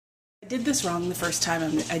Did this wrong the first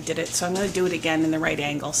time I did it, so I'm going to do it again in the right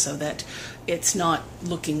angle so that it's not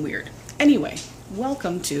looking weird. Anyway,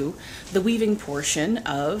 welcome to the weaving portion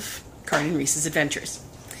of Cardi and Reese's Adventures.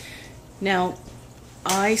 Now,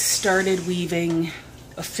 I started weaving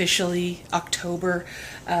officially October,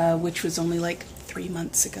 which was only like 3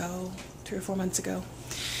 or 4 months ago.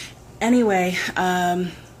 Anyway,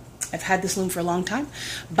 I've had this loom for a long time,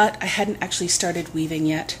 but I hadn't actually started weaving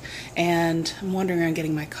yet, and I'm wandering around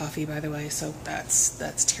getting my coffee, by the way, so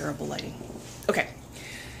that's terrible lighting. Okay.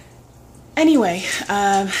 Anyway,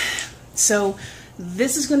 so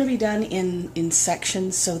this is going to be done in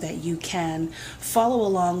sections so that you can follow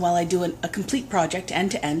along while I do a complete project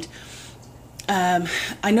end to end.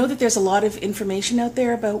 I know that there's a lot of information out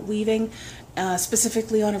there about weaving,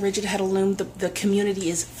 specifically on a rigid heddle loom. The community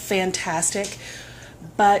is fantastic,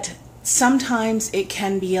 but sometimes it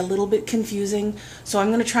can be a little bit confusing, so I'm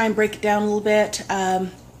going to try and break it down a little bit,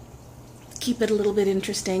 keep it a little bit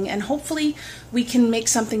interesting, and hopefully we can make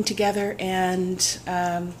something together and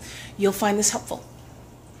you'll find this helpful.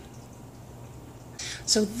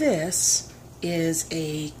 So this is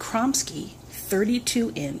a Kromsky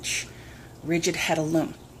 32-inch rigid heddle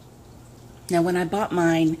loom. Now when I bought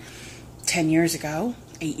mine 10 years ago,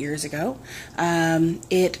 8 years ago,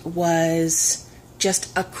 it was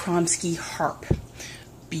just a Kromsky harp.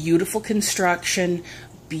 Beautiful construction,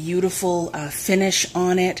 beautiful finish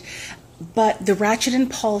on it, but the ratchet and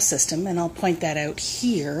pawl system, and I'll point that out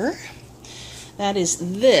here, that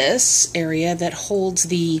is this area that holds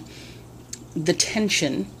the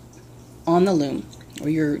tension on the loom, or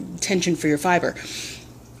your tension for your fiber,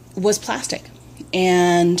 was plastic.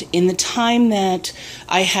 And in the time that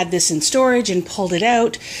I had this in storage and pulled it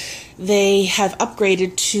out, they have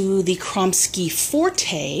upgraded to the Kromsky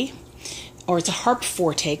Forte, or it's a Harp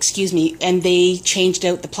Forte, excuse me, and they changed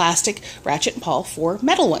out the plastic ratchet and pawl for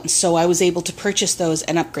metal ones. So I was able to purchase those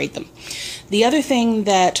and upgrade them. The other thing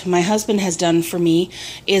that my husband has done for me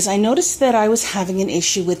is I noticed that I was having an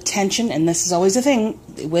issue with tension, and this is always a thing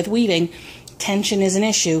with weaving. Tension is an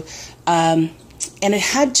issue, and it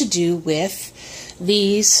had to do with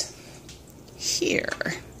these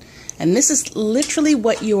here. And this is literally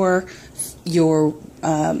what your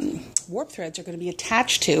warp threads are going to be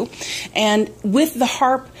attached to. And with the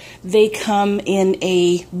harp, they come in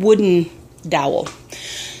a wooden dowel.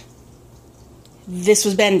 This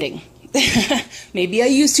was bending. Maybe I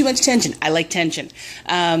used too much tension. I like tension.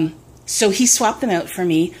 So he swapped them out for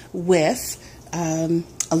me with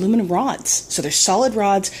aluminum rods. So they're solid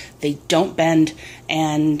rods, they don't bend,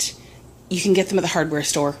 and you can get them at the hardware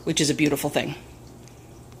store, which is a beautiful thing.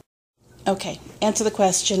 Okay, answer the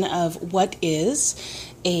question of what is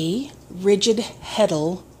a rigid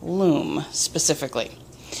heddle loom specifically.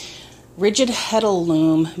 Rigid heddle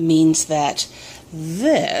loom means that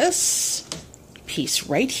this piece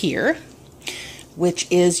right here, which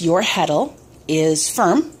is your heddle, is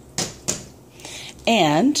firm,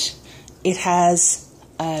 and it has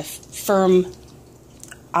firm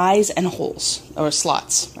eyes and holes, or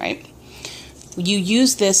slots, right? You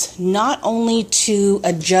use this not only to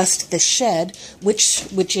adjust the shed, which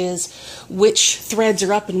threads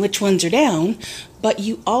are up and which ones are down, but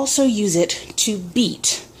you also use it to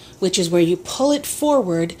beat, which is where you pull it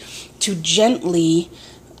forward to gently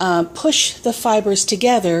push the fibers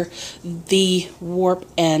together, the warp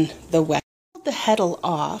and the weft. The heddle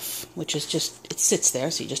off, which is just, it sits there,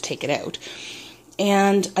 so you just take it out.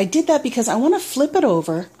 And I did that because I want to flip it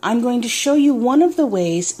over. I'm going to show you one of the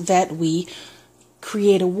ways that we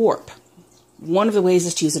create a warp. One of the ways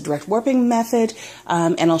is to use a direct warping method,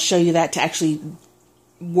 and I'll show you that to actually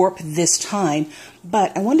warp this time.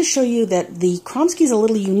 But I want to show you that the Kromsky is a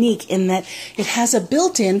little unique in that it has a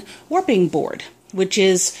built-in warping board, which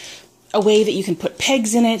is a way that you can put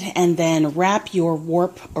pegs in it and then wrap your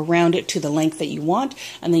warp around it to the length that you want,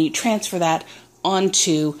 and then you transfer that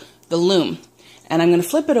onto the loom. And I'm going to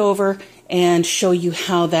flip it over and show you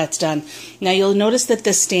how that's done. Now you'll notice that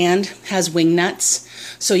the stand has wing nuts,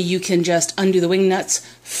 so you can just undo the wing nuts,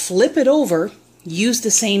 flip it over, use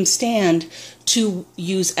the same stand to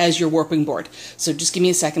use as your warping board. So just give me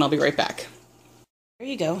a second, I'll be right back. There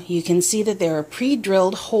you go. You can see that there are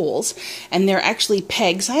pre-drilled holes, and they're actually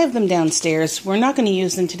pegs. I have them downstairs. We're not going to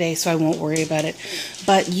use them today, so I won't worry about it.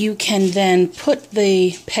 But you can then put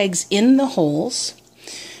the pegs in the holes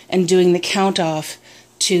and doing the count off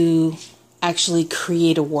to actually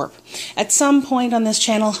create a warp. At some point on this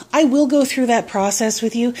channel, I will go through that process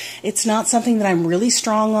with you. It's not something that I'm really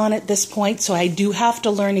strong on at this point, so I do have to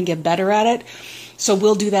learn and get better at it. So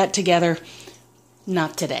we'll do that together.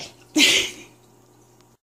 Not today.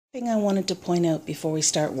 Thing I wanted to point out before we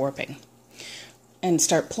start warping. and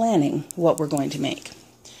start planning what we're going to make.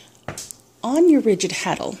 On your rigid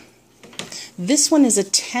heddle, this one is a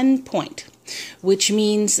 10 point, which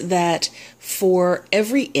means that for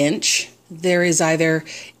every inch there is either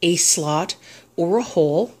a slot or a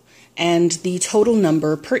hole, and the total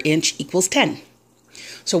number per inch equals 10.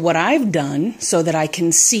 So what I've done so that I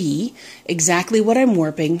can see exactly what I'm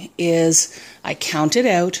warping is I counted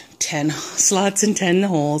out 10 slots and 10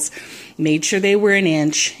 holes, made sure they were an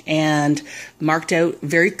inch, and marked out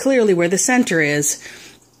very clearly where the center is,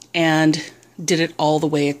 and did it all the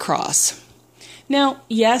way across. Now,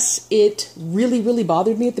 yes, it really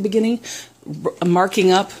bothered me at the beginning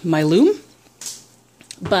marking up my loom,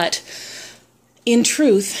 but in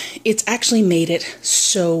truth, it's actually made it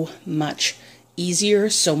so much easier,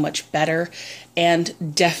 so much better,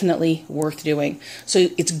 and definitely worth doing. So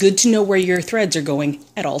it's good to know where your threads are going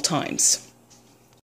at all times.